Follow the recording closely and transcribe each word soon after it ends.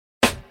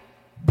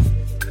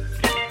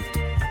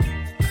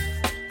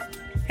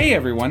Hey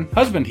everyone,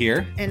 Husband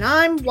here. And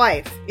I'm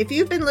Wife. If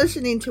you've been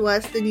listening to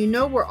us, then you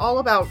know we're all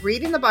about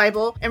reading the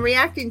Bible and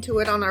reacting to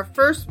it on our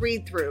first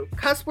read-through.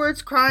 Cuss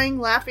words, crying,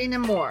 laughing,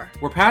 and more.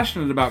 We're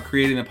passionate about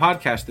creating a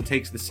podcast that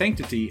takes the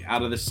sanctity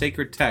out of the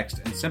sacred text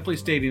and simply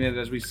stating it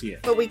as we see it.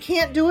 But we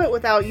can't do it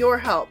without your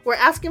help. We're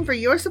asking for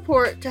your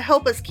support to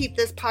help us keep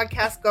this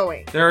podcast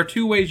going. There are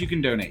two ways you can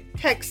donate.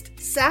 Text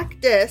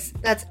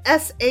SACDIS, that's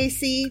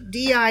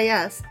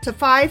SACDIS, to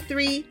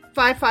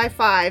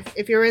 53555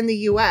 if you're in the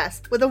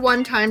U.S. with a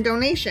one-time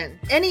donation.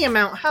 Any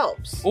amount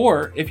helps.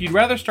 Or, if you'd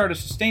rather start a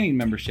sustaining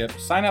membership,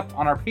 sign up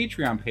on our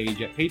Patreon page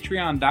at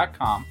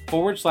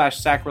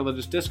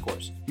patreon.com/sacrilegious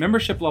discourse.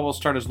 Membership levels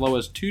start as low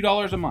as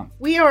 $2 a month.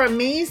 We are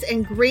amazed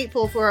and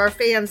grateful for our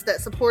fans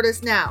that support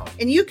us now,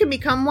 and you can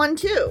become one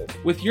too.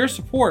 With your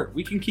support,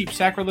 we can keep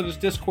Sacrilegious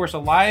Discourse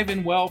alive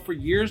and well for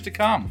years to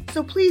come.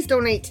 So please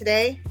donate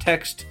today.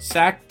 Text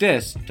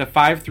SACDIS to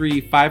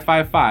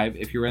 53555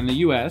 if you're in the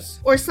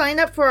U.S. Or sign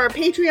up for our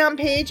Patreon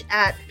page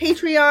at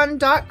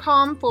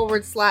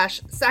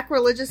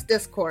patreon.com/sacrilegious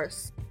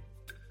discourse.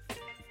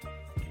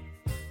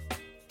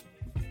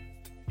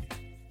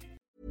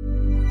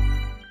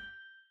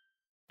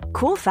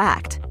 Cool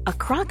fact, a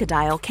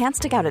crocodile can't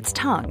stick out its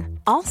tongue.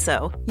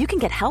 Also, you can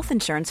get health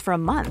insurance for a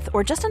month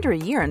or just under a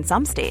year in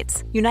some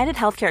states. United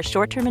Healthcare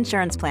short-term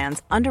insurance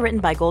plans, underwritten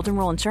by Golden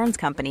Rule Insurance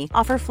Company,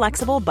 offer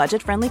flexible,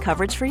 budget-friendly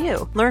coverage for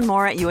you. Learn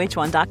more at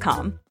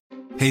uh1.com.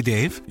 Hey,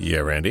 Dave. Yeah,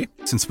 Randy.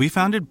 Since we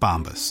founded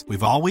Bombas,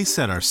 we've always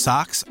said our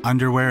socks,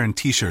 underwear, and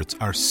T-shirts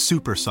are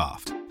super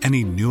soft.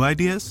 Any new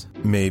ideas?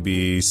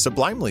 Maybe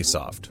sublimely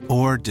soft.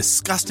 Or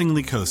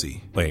disgustingly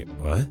cozy. Wait,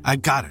 what? I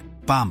got it.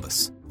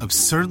 Bombas.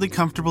 Absurdly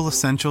comfortable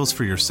essentials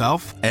for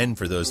yourself and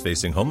for those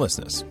facing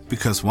homelessness.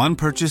 Because one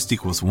purchased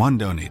equals one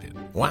donated.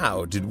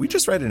 Wow, did we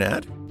just write an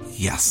ad?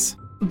 Yes.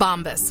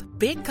 Bombas.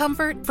 Big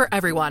comfort for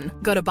everyone.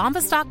 Go to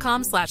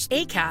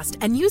bombas.com/ACAST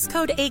and use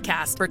code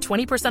ACAST for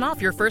 20%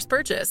 off your first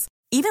purchase.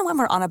 Even when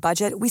we're on a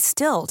budget, we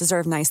still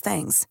deserve nice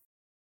things.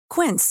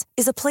 Quince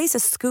is a place to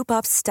scoop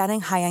up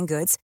stunning high-end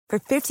goods for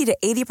 50 to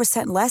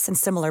 80% less than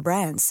similar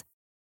brands.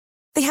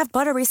 They have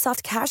buttery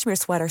soft cashmere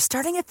sweaters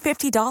starting at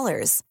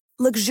 $50,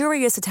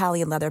 luxurious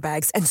Italian leather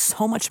bags, and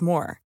so much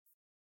more.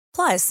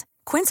 Plus,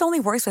 Quince only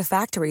works with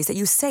factories that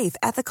use safe,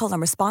 ethical, and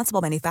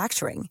responsible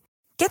manufacturing.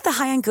 Get the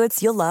high-end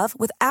goods you'll love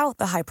without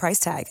the high price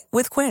tag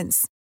with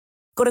Quince.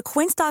 Go to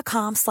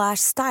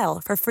quince.com/style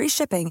for free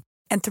shipping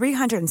and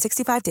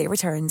 365-day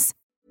returns.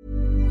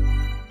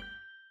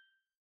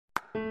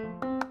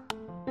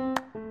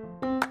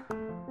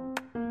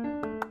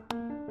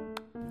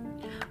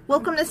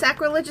 Welcome to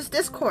Sacrilegious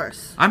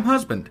Discourse. I'm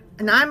Husband.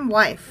 And I'm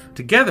Wife.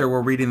 Together,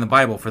 we're reading the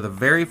Bible for the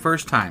very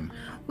first time.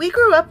 We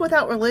grew up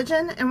without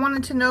religion and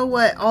wanted to know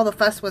what all the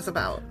fuss was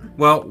about.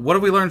 Well, what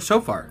have we learned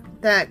so far?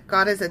 That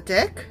God is a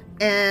dick,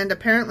 and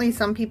apparently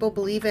some people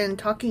believe in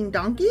talking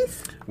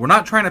donkeys? We're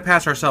not trying to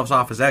pass ourselves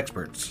off as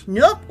experts.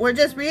 Nope, we're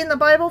just reading the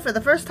Bible for the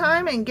first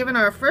time and giving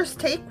our first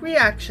take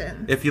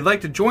reaction. If you'd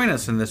like to join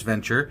us in this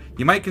venture,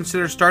 you might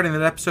consider starting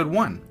at episode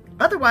 1.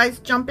 Otherwise,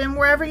 jump in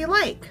wherever you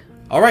like.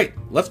 All right,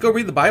 let's go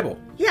read the Bible.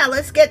 Yeah,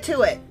 let's get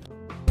to it.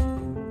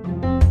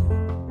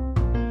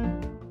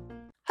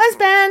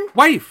 Husband!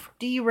 Wife!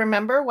 Do you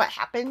remember what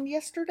happened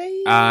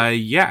yesterday?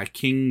 Yeah,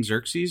 King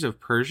Xerxes of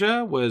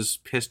Persia was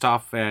pissed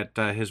off at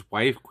his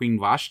wife, Queen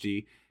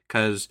Vashti,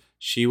 because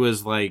she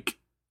was like,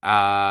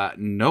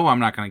 no, I'm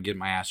not going to get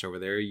my ass over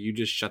there. You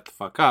just shut the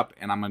fuck up,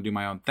 and I'm going to do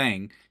my own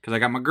thing, because I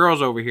got my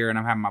girls over here, and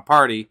I'm having my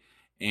party,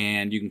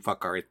 and you can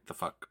fuck right the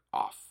fuck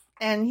off.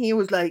 And he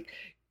was like,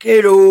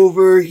 get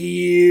over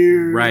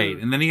here. Right,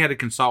 and then he had to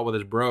consult with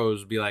his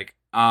bros, be like,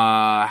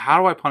 how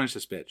do I punish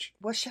this bitch?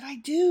 What should I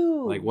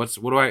do? Like, what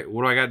do I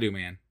gotta do,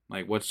 man?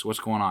 Like, what's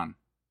going on?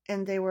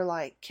 And they were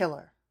like, kill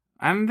her.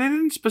 And they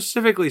didn't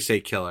specifically say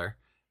kill her.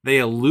 They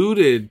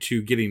alluded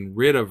to getting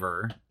rid of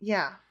her.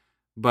 Yeah.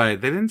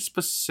 But they didn't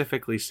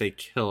specifically say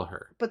kill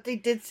her. But they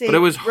did say but it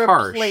was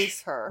harsh,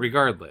 replace her.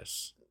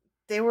 Regardless.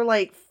 They were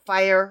like,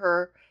 fire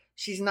her.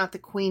 She's not the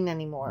queen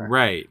anymore.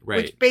 Right.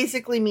 Which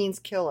basically means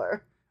kill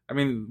her. I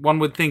mean, one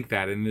would think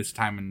that in this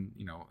time in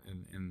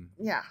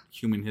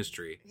human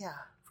history. Yeah.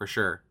 For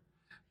sure.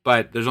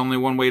 But there's only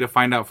one way to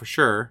find out for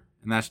sure,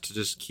 and that's to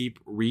just keep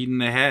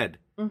reading ahead,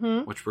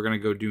 which we're going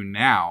to go do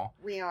now.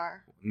 We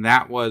are. And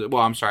that was,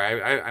 well, I'm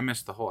sorry, I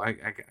missed the whole, I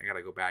got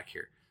to go back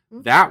here.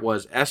 Mm-hmm. That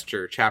was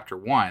Esther chapter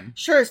 1.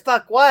 Sure as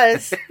fuck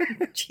was.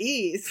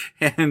 Jeez.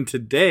 And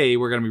today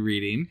we're going to be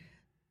reading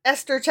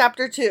Esther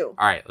chapter 2.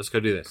 All right, let's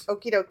go do this.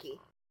 Okie dokie.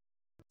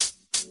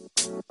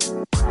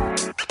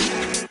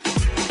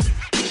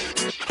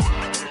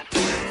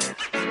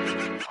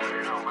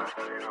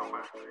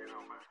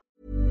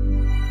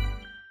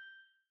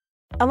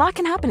 A lot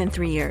can happen in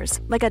 3 years,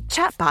 like a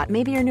chatbot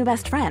may be your new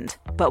best friend.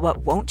 But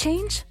what won't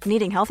change?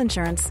 Needing health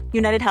insurance.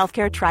 United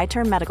Healthcare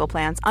Tri-Term Medical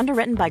Plans,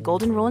 underwritten by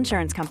Golden Rule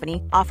Insurance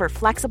Company, offer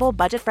flexible,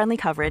 budget-friendly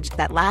coverage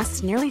that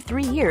lasts nearly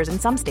 3 years in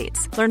some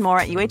states. Learn more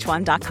at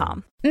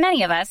uh1.com.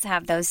 Many of us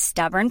have those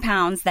stubborn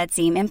pounds that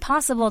seem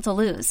impossible to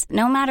lose,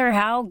 no matter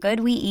how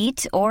good we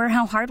eat or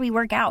how hard we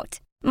work out.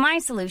 My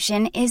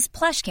solution is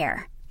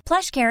PlushCare.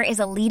 PlushCare is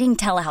a leading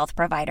telehealth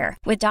provider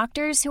with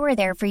doctors who are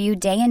there for you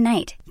day and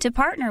night to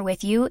partner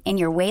with you in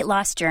your weight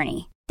loss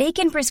journey. They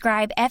can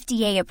prescribe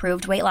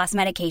FDA-approved weight loss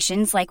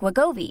medications like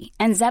Wegovy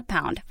and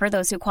Zepbound for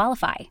those who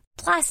qualify.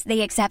 Plus,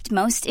 they accept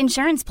most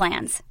insurance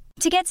plans.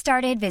 To get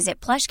started, visit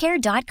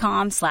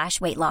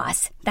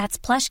plushcare.com/weightloss. That's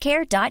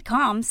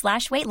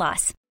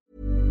plushcare.com/weightloss.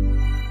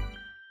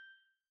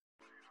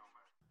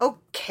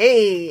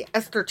 Okay,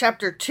 Esther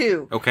chapter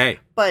 2. Okay.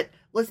 But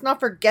let's not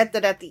forget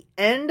that at the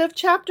end of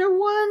chapter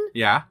 1,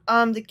 Yeah.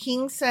 the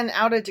king sent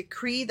out a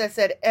decree that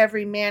said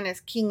every man is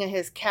king of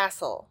his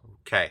castle.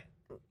 Okay.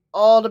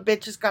 All the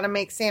bitches got to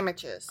make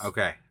sandwiches.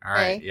 Okay. All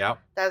right. Okay? Yep.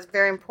 That's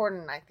very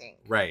important, I think.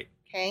 Right.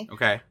 Okay?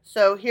 Okay.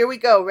 So here we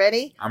go.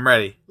 Ready? I'm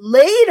ready.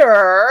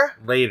 Later,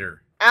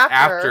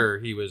 After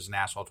he was an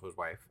asshole to his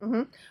wife.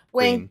 when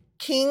Queen.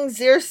 King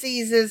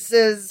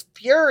Xerxes'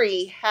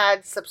 fury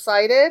had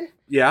subsided,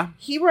 Yeah.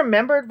 he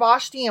remembered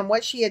Vashti and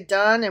what she had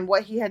done and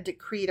what he had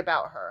decreed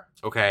about her.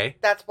 Okay.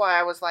 That's why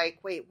I was like,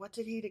 wait, what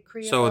did he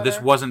decree So about this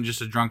her? wasn't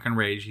just a drunken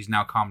rage. He's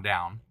now calmed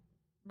down.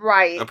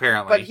 Right.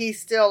 Apparently. But he's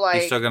still like...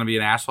 He's still going to be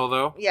an asshole,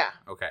 though? Yeah.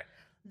 Okay.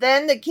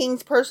 Then the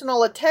king's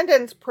personal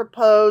attendants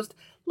proposed,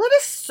 let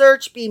a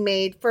search be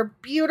made for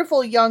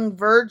beautiful young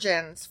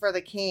virgins for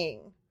the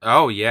king.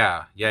 Oh,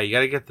 yeah. Yeah, you got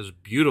to get those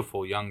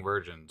beautiful young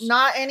virgins.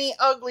 Not any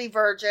ugly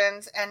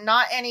virgins and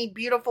not any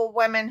beautiful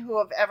women who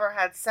have ever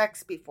had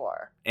sex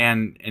before.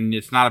 And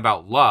it's not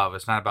about love.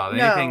 It's not about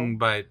No. anything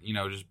but,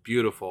 just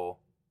beautiful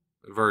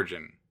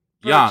virgin.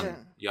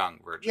 Virgin. Young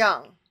virgin.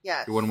 Young,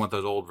 yes. You wouldn't want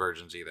those old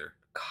virgins either.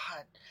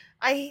 God,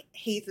 I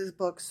hate this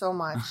book so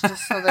much,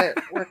 just so that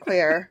we're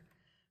clear.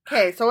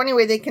 Okay, so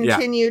anyway, they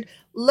continued,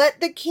 let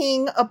the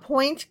king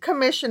appoint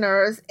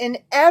commissioners in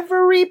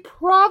every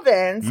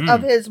province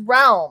of his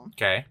realm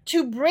Okay.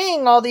 to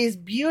bring all these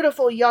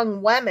beautiful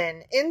young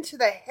women into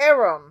the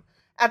harem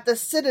at the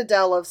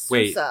citadel of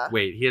Susa.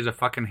 Wait. He has a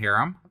fucking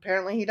harem?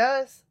 Apparently he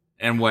does.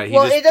 And what? He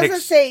Well, just it doesn't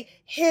picks... say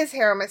his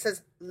harem, it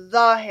says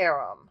the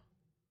harem.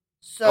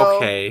 So,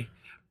 Okay.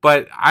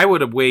 But I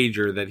would have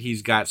wagered that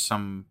he's got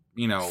some,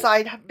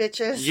 side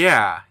bitches.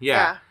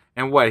 Yeah.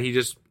 And what?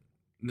 Does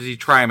he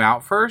try him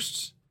out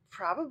first?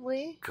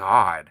 Probably.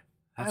 God.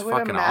 That's I would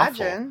fucking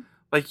imagine. awful.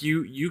 Like,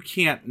 you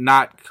can't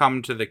not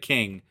come to the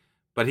king,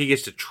 but he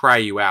gets to try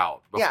you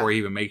out before he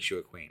even makes you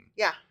a queen.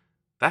 Yeah.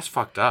 That's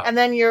fucked up. And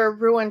then you're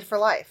ruined for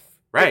life.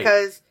 Right.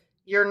 Because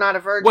you're not a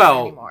virgin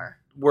anymore.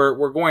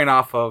 We're going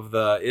off of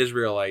the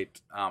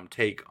Israelite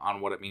take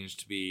on what it means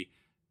to be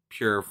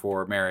pure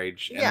for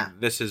marriage.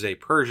 And this is a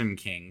Persian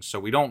king, so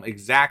we don't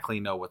exactly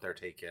know what their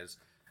take is.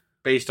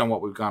 Based on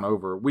what we've gone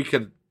over, we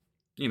could,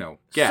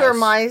 guess.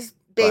 Surmise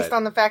based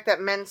on the fact that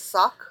men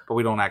suck. But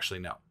we don't actually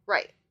know.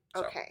 Right.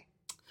 So. Okay.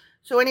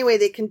 So anyway,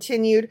 they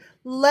continued,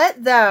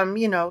 let them,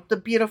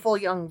 the beautiful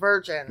young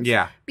virgins,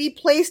 be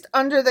placed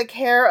under the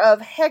care of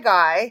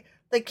Hegai,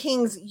 the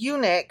king's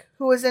eunuch,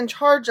 who is in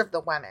charge of the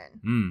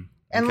women.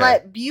 And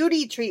let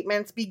beauty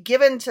treatments be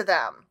given to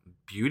them.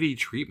 Beauty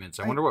treatments?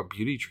 I wonder what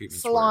beauty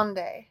treatments Salon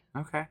day.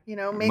 Okay.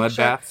 Make Mud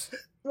baths?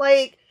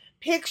 Like,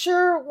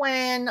 picture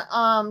when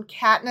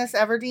Katniss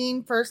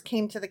Everdeen first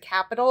came to the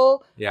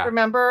Capitol. Yeah.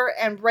 Remember?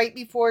 And right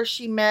before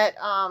she met,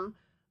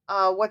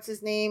 what's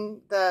his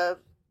name? The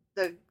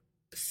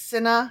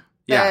Cinna.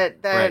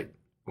 Right.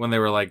 When they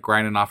were like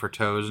grinding off her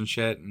toes and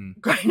shit. And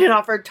grinding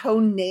off her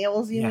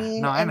toenails, you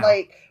mean? No, I and know.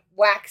 like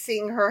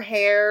waxing her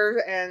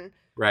hair and,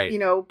 right.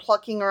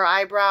 Plucking her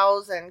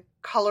eyebrows and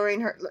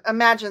coloring her.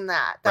 Imagine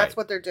that. That's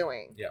what they're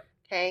doing. Yeah.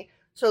 Okay.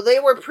 So they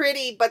were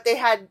pretty, but they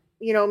had,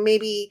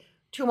 maybe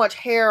too much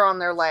hair on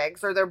their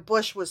legs or their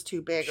bush was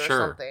too big or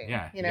something.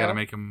 Yeah. You got to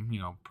make them,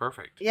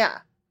 perfect. Yeah.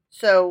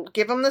 So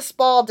give them the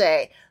spall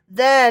day.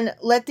 Then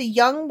let the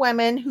young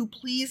women who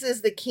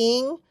pleases the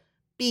king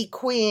be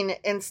queen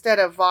instead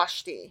of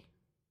Vashti.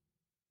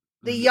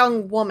 The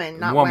young woman,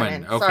 not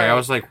women. Okay. Sorry. I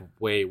was like,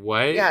 wait,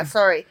 what? Yeah,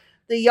 sorry.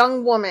 The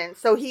young woman.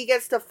 So he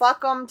gets to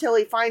fuck them till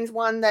he finds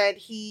one that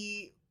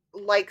he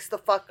likes the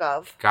fuck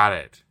of. Got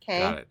it. Okay.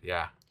 Got it.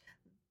 Yeah.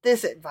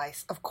 This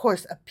advice, of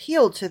course,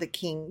 appealed to the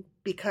king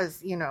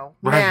because,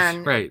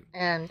 Right.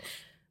 and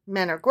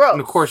men are gross.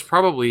 And of course,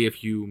 probably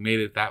if you made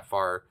it that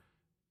far,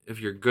 if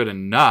you're good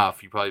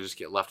enough, you probably just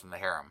get left in the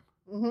harem.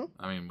 Mm-hmm.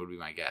 I mean, would be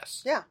my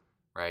guess. Yeah.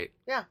 Right?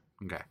 Yeah.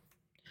 Okay.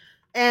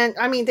 And,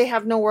 they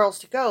have nowhere else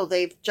to go.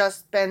 They've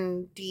just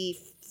been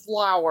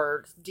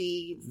deflowered,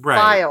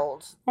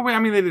 defiled. Right. Well, I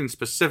mean, they didn't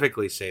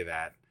specifically say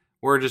that.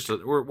 We're just,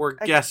 we're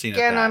guessing at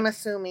that. Again, I'm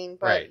assuming,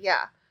 but Right.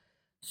 yeah.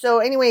 So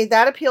anyway,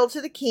 that appealed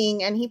to the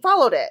king and he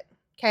followed it.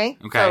 Okay?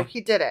 So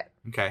he did it.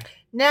 Okay.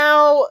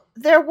 Now,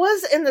 there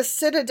was in the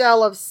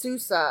citadel of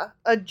Susa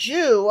a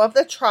Jew of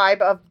the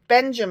tribe of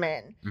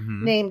Benjamin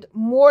named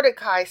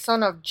Mordecai,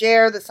 son of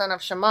Jair, the son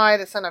of Shammai,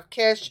 the son of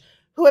Kish,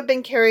 who had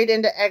been carried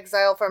into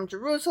exile from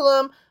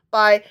Jerusalem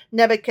by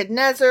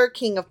Nebuchadnezzar,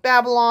 king of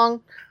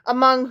Babylon,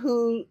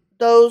 among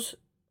those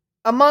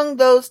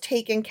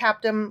taken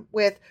captive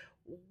with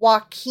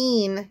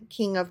Joachim,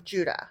 king of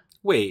Judah.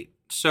 Wait,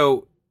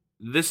 so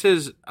this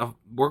is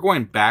we're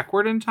going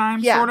backward in time,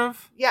 Yeah. sort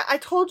of. Yeah, I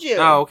told you.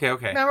 Oh, okay.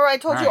 Remember, I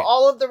told All you right.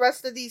 all of the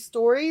rest of these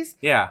stories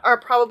Yeah. are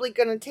probably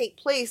going to take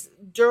place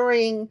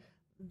during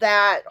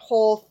that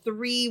whole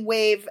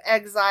 3-wave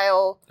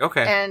exile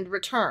Okay. and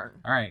return.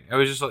 All right. It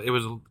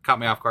was caught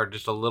me off guard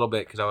just a little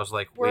bit because I was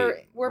like,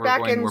 wait, We're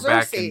back in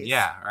Xerxes.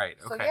 Yeah. Right.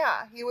 Okay. So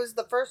yeah, he was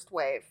the first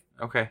wave.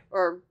 Okay.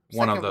 Or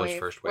One of second those wave,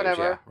 first waves,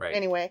 whatever. yeah, right.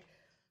 Anyway,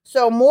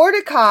 so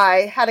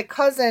Mordecai had a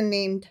cousin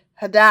named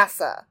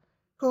Hadassah,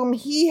 whom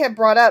he had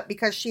brought up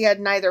because she had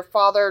neither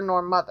father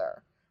nor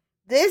mother.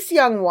 This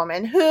young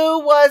woman, who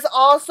was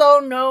also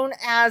known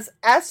as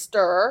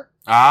Esther,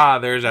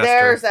 There's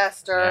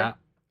Esther. Yeah.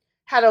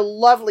 had a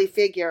lovely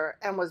figure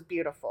and was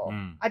beautiful.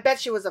 Mm. I bet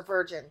she was a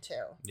virgin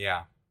too.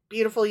 Yeah.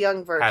 Beautiful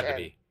young virgin. Had to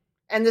be.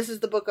 And this is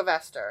the book of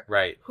Esther.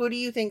 Right. Who do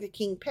you think the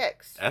king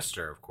picks?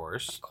 Esther, of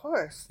course. Of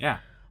course. Yeah.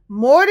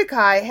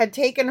 Mordecai had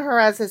taken her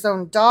as his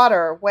own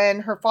daughter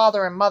when her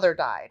father and mother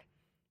died.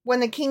 When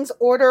the king's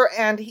order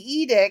and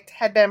edict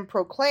had been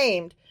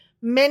proclaimed,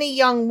 many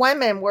young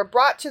women were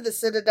brought to the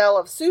citadel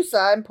of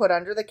Susa and put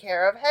under the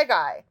care of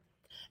Hegai.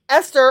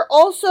 Esther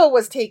also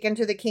was taken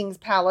to the king's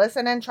palace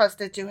and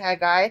entrusted to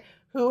Hegai,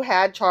 who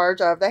had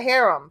charge of the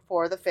harem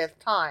for the 5th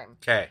time.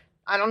 Okay.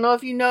 I don't know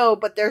if you know,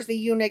 but there's the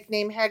eunuch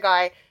named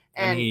Hegai,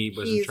 and he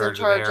was he's in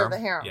charge of the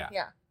harem?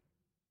 Yeah.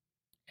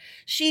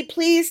 She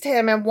pleased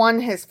him and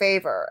won his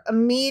favor.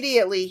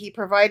 Immediately, he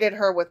provided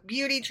her with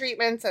beauty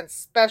treatments and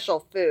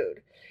special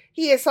food.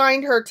 He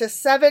assigned her to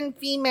 7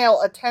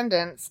 female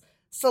attendants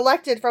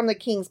selected from the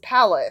king's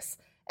palace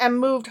and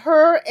moved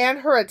her and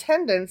her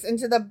attendants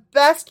into the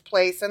best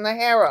place in the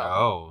harem.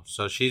 Oh,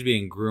 so she's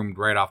being groomed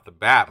right off the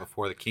bat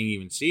before the king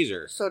even sees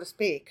her. So to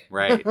speak.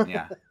 Right,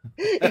 yeah.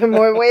 In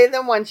more ways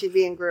than one, she's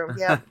being groomed,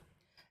 yeah.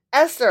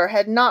 Esther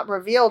had not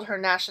revealed her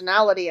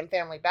nationality and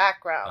family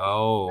background.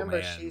 Oh, Remember,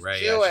 man. she's Right,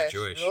 Jewish. yeah, she's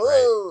Jewish.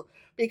 Right. Ooh,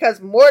 because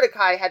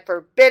Mordecai had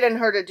forbidden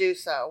her to do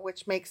so,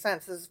 which makes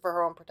sense. This is for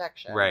her own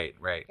protection. Right.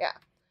 Yeah.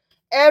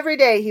 Every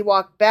day he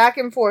walked back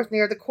and forth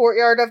near the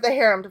courtyard of the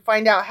harem to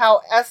find out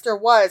how Esther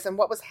was and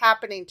what was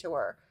happening to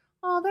her.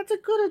 Oh, that's a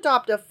good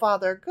adoptive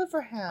father. Good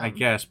for him. I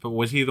guess, but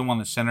was he the one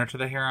that sent her to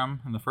the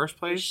harem in the first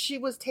place? She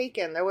was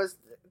taken. There was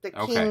the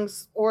Okay.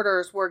 king's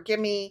orders were give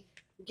me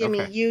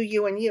Okay.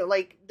 you, and you.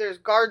 Like, there's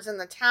guards in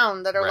the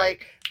town that are Right.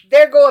 like,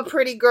 there go a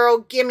pretty girl,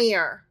 gimme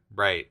her.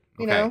 Right.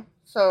 You Okay. know?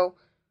 So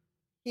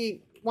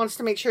he wants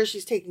to make sure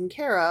she's taken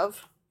care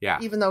of, Yeah.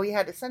 even though he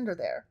had to send her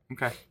there.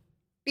 Okay.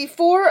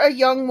 Before a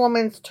young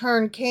woman's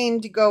turn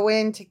came to go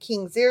in to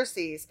King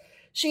Xerxes,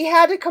 she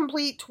had to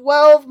complete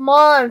 12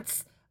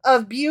 months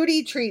of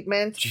beauty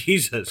treatment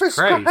Jesus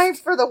prescribed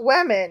Christ. for the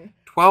women.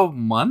 12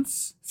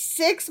 months?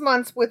 6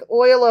 months with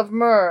oil of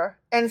myrrh,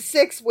 and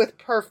 6 with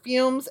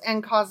perfumes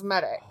and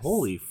cosmetics.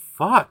 Holy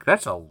fuck.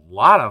 That's a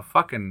lot of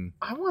fucking...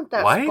 I want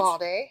that What? spa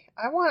day.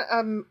 I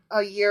want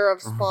a year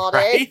of spa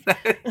day.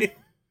 Right?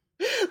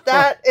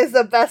 That is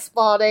the best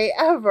spa day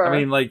ever. I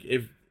mean, like,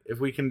 if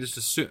we can just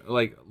assume,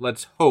 like,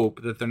 let's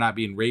hope that they're not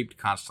being raped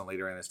constantly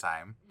during this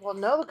time. well,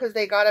 no, because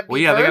they gotta be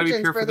Well, yeah, they gotta be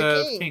virgins pure for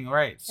the king.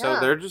 right? So Yeah.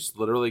 they're just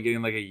literally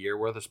getting like a year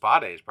worth of spa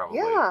days, probably.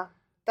 Yeah,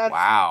 that's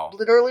Wow.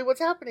 literally what's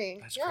happening.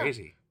 That's Yeah,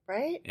 crazy.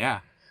 right? Yeah.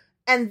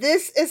 And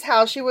this is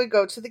how she would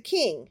go to the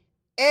king.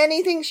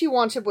 Anything she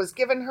wanted was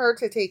given her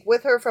to take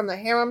with her from the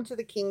harem to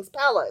the king's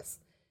palace.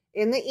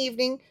 In the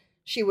evening,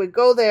 she would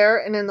go there,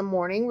 and in the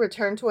morning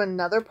return to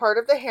another part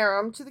of the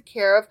harem to the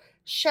care of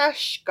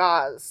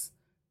Sheshgaz,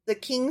 the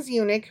king's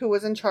eunuch who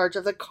was in charge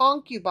of the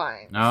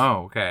concubines.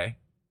 Oh, okay.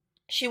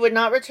 She would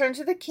not return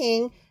to the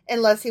king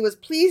unless he was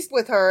pleased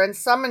with her and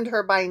summoned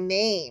her by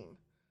name.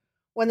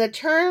 When the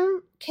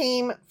turn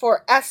came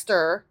for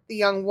Esther, the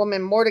young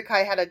woman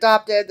Mordecai had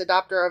adopted, the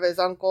daughter of his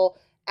uncle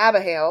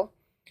Abihail,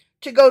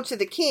 to go to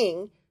the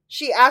king,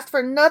 she asked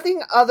for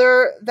nothing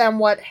other than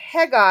what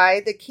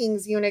Hegai, the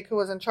king's eunuch who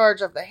was in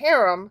charge of the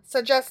harem,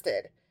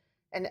 suggested.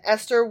 And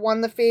Esther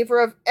won the favor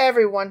of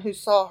everyone who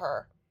saw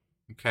her.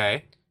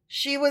 Okay.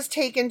 She was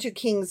taken to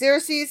King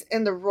Xerxes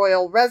in the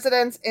royal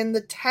residence in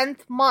the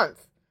 10th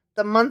month,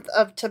 the month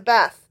of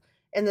Tebeth,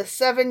 in the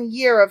 7th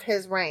year of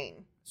his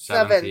reign.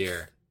 Seventh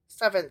year.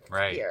 7th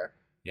Right. year.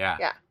 Yeah.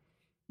 Yeah.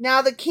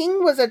 Now the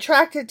king was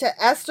attracted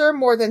to Esther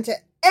more than to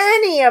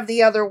any of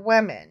the other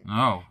women.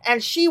 Oh.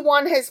 And she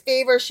won his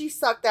favor. She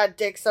sucked that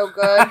dick so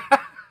good.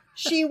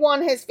 She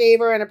won his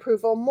favor and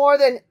approval more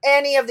than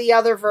any of the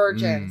other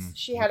virgins.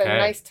 She had a okay.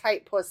 nice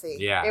tight pussy.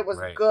 Yeah, It was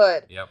right.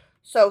 good. Yep.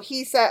 So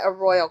he set a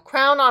royal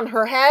crown on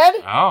her head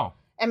Oh.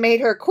 and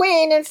made her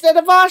queen instead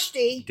of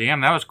Vashti.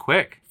 Damn, that was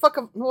quick.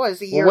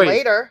 Was a year Well,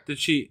 wait, later.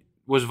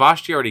 Was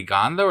Vashti already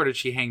gone, though, or did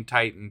she hang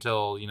tight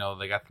until,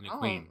 they got the new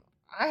queen?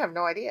 I have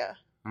no idea.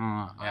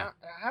 Yeah. I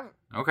haven't.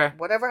 Okay.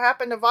 Whatever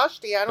happened to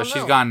Vashti, I don't know. But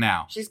she's gone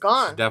now. She's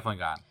gone. She's definitely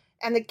gone.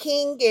 And the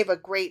king gave a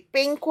great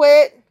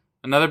banquet.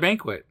 Another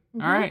banquet.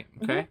 All right.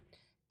 Okay.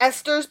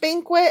 Esther's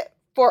banquet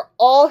for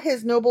all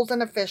his nobles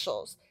and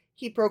officials.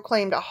 He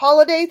proclaimed a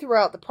holiday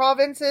throughout the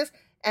provinces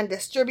and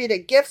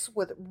distributed gifts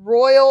with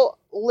royal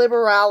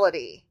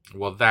liberality.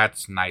 Well,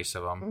 that's nice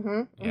of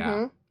him.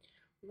 Yeah.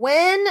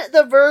 When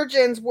the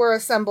virgins were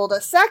assembled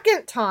a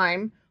second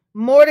time,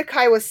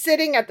 Mordecai was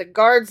sitting at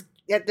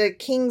the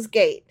king's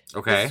gate.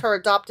 Okay. This is her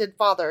adopted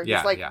father. Yeah,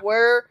 He's like, yeah.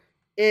 where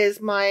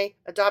is my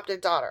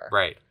adopted daughter?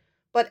 Right.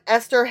 But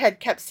Esther had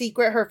kept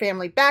secret her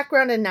family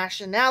background and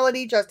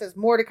nationality, just as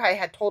Mordecai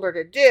had told her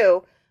to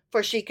do,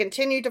 for she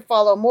continued to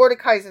follow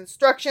Mordecai's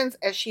instructions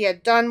as she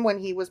had done when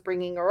he was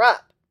bringing her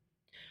up.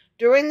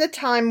 During the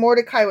time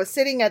Mordecai was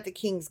sitting at the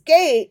king's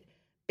gate,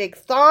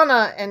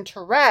 Bigthana and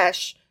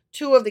Teresh,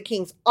 two of the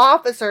king's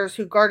officers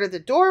who guarded the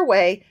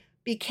doorway,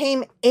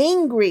 became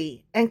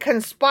angry and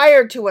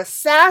conspired to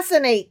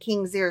assassinate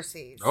King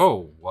Xerxes.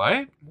 Oh,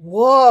 what?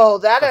 Whoa,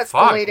 that The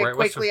escalated fuck? Right,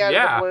 quickly out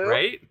of the blue.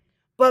 right?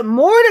 But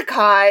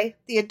Mordecai,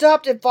 the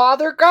adopted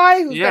father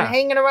guy who's Yeah. been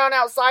hanging around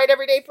outside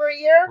every day for a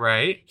year,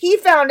 Right. he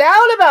found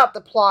out about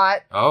the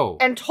plot Oh.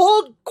 and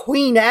told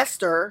Queen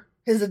Esther,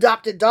 his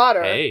adopted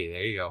daughter, Hey,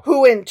 there you go.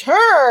 who in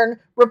turn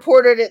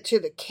reported it to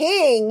the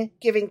king,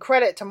 giving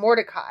credit to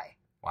Mordecai.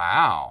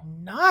 Wow.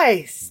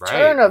 Nice Right.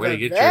 turn of way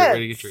events.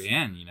 to get your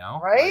in, you know?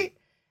 Right? Like,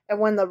 And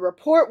when the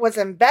report was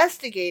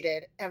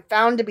investigated and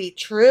found to be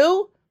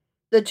true,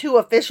 the two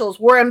officials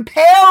were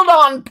impaled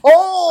on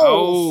poles.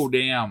 oh,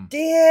 damn.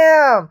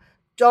 Damn.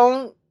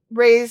 Don't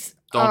raise...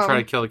 Don't try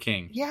to kill a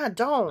king. Yeah,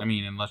 don't. I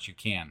mean, unless you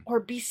can. or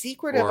be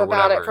secretive or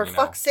about whatever, it. For you know.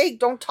 fuck's sake,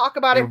 don't talk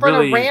about it in And front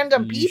really, of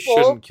random You people.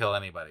 shouldn't kill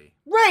anybody.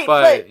 Right,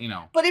 But, you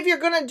know. But if you're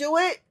going to do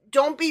it,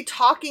 don't be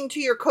talking to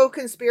your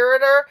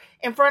co-conspirator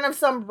in front of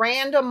some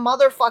random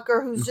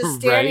motherfucker who's just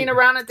standing Right.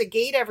 around at the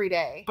gate every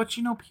day. But,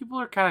 you know, people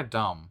are kind of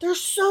dumb. They're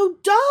so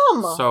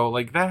dumb. So,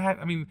 like,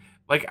 I mean,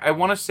 like, I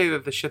want to say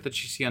that the shit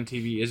that you see on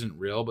TV isn't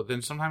real, but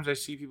then sometimes I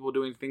see people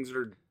doing things that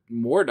are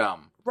more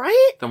dumb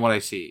right? than what I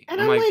see.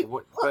 And I'm like,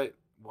 what? what? But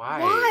why?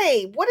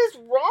 Why? What is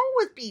wrong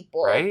with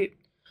people? Right?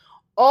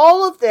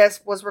 All of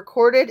this was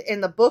recorded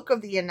in the book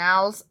of the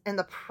Annals in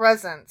the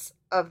presence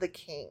of the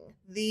king.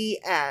 The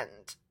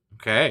end.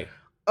 Okay.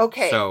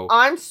 Okay, So-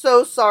 I'm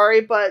so sorry,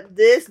 but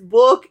this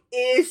book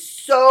is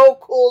so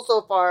cool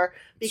so far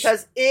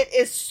because it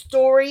is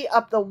story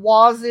up the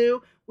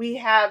wazoo. We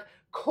have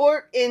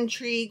court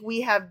intrigue,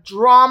 we have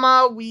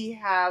drama, we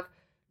have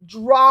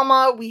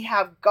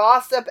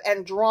gossip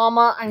and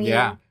drama. I mean,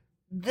 Yeah.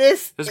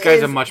 this This guy's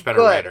is a much better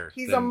good. writer.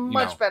 He's than, a you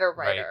much know, better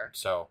right? writer.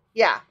 So,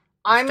 Yeah,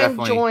 I'm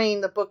definitely-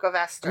 enjoying the Book of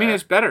Esther. I mean,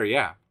 it's better.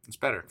 Yeah. It's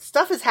better.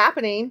 Stuff is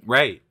happening,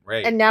 Right.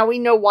 and now we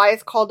know why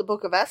it's called the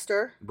Book of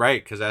Esther.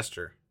 Right, because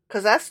Esther.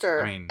 Because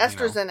Esther, I mean, you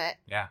Esther's know. in it.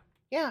 Yeah.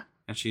 Yeah.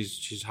 And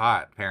she's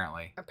hot,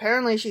 apparently.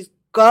 Apparently she's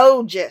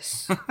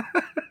gorgeous.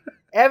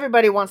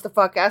 Everybody wants to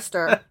fuck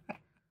Esther.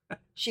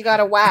 She got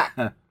a whack.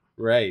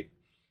 Right.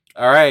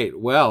 All right.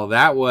 Well,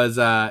 that was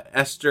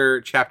Esther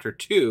chapter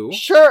 2.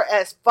 Sure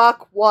as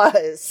fuck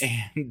was.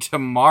 And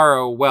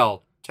tomorrow,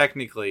 well,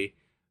 technically,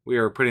 we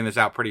are putting this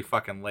out pretty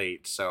fucking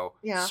late. So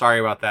Yeah. sorry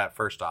about that,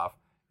 first off.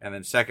 And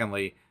then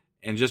secondly,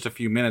 in just a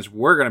few minutes,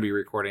 we're going to be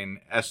recording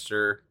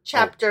Esther.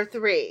 Chapter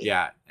 3.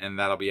 Yeah. And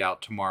that'll be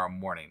out tomorrow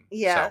morning.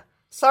 Yeah. So,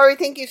 Sorry,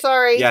 thank you,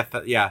 sorry.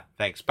 yeah.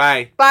 Thanks.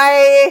 Bye.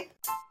 Bye.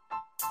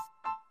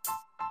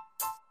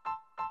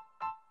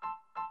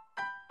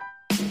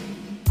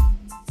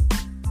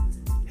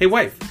 Hey,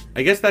 wife.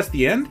 I guess that's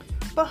the end?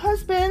 But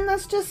husband,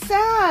 that's just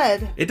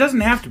sad. It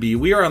doesn't have to be.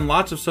 We are on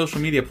lots of social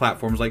media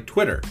platforms like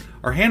Twitter.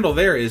 Our handle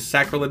there is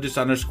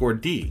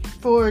sacrilegious_D.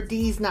 For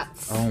D's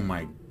nuts. Oh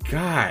my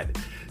God.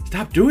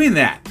 Stop doing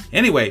that.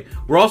 Anyway,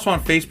 we're also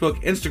on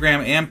Facebook,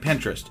 Instagram, and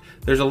Pinterest.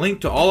 There's a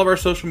link to all of our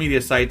social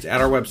media sites at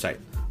our website.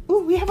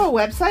 Ooh, we have a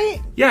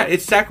website? Yeah,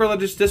 it's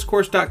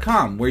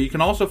sacrilegiousdiscourse.com, where you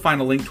can also find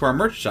a link to our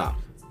merch shop.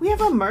 We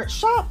have a merch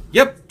shop?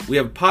 Yep, we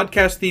have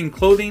podcast-themed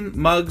clothing,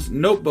 mugs,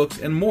 notebooks,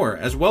 and more,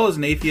 as well as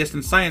an atheist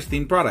and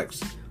science-themed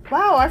products.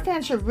 Wow, our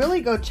fans should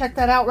really go check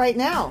that out right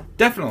now.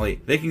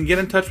 Definitely. They can get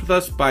in touch with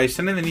us by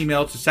sending an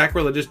email to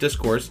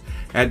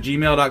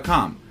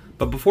sacrilegiousdiscourse@gmail.com.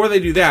 But before they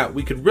do that,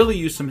 we could really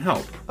use some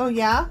help. Oh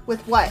yeah?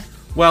 With what?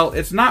 Well,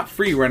 it's not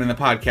free running the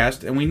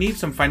podcast, and we need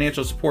some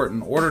financial support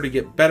in order to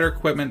get better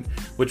equipment,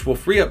 which will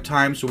free up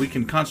time so we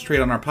can concentrate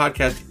on our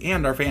podcast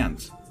and our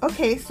fans.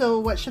 Okay, so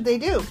what should they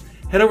do?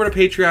 Head over to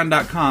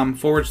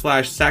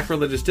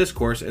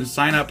patreon.com/sacrilegiousdiscourse and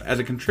sign up as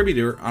a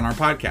contributor on our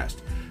podcast.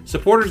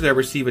 Supporters there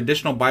receive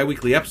additional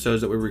bi-weekly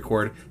episodes that we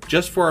record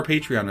just for our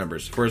Patreon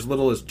members for as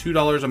little as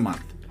 $2 a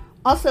month.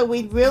 Also,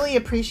 we'd really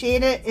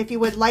appreciate it if you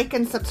would like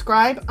and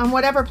subscribe on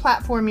whatever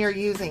platform you're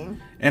using.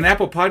 And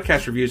Apple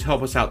Podcast reviews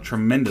help us out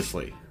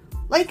tremendously.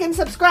 Like and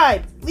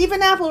subscribe, leave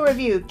an Apple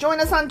review, join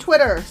us on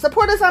Twitter,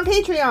 support us on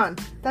Patreon.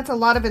 That's a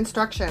lot of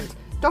instructions.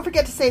 Don't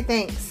forget to say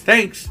thanks.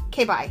 Thanks!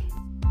 Okay, bye.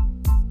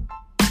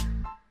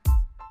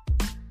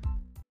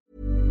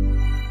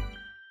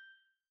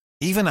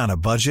 Even on a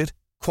budget,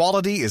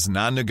 quality is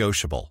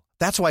non-negotiable.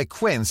 That's why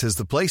Quince is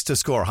the place to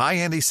score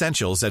high-end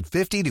essentials at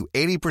 50 to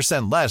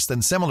 80% less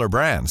than similar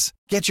brands.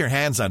 Get your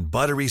hands on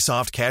buttery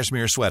soft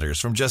cashmere sweaters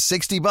from just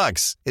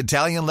 $60,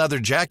 Italian leather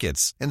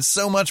jackets, and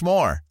so much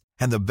more.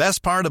 And the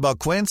best part about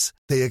Quince,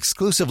 they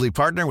exclusively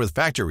partner with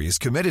factories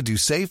committed to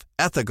safe,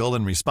 ethical,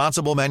 and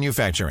responsible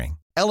manufacturing.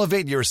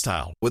 Elevate your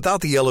style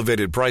without the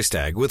elevated price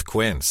tag with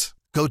Quince.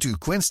 Go to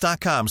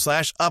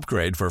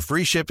quince.com/upgrade for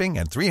free shipping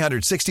and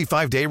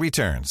 365-day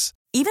returns.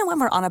 Even when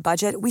we're on a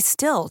budget, we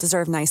still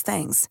deserve nice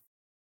things.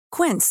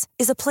 Quince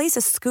is a place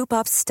to scoop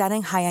up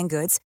stunning high-end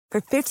goods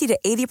for 50 to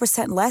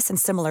 80% less than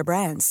similar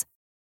brands.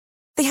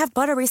 They have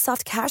buttery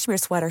soft cashmere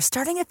sweaters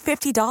starting at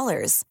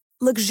 $50,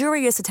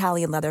 luxurious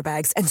Italian leather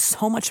bags, and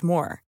so much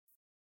more.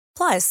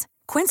 Plus,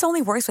 Quince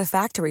only works with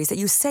factories that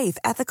use safe,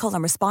 ethical,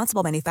 and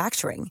responsible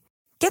manufacturing.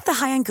 Get the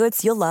high-end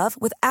goods you'll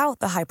love without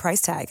the high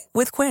price tag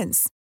with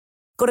Quince.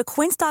 Go to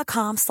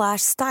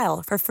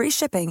quince.com/style for free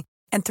shipping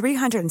and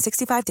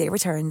 365-day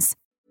returns.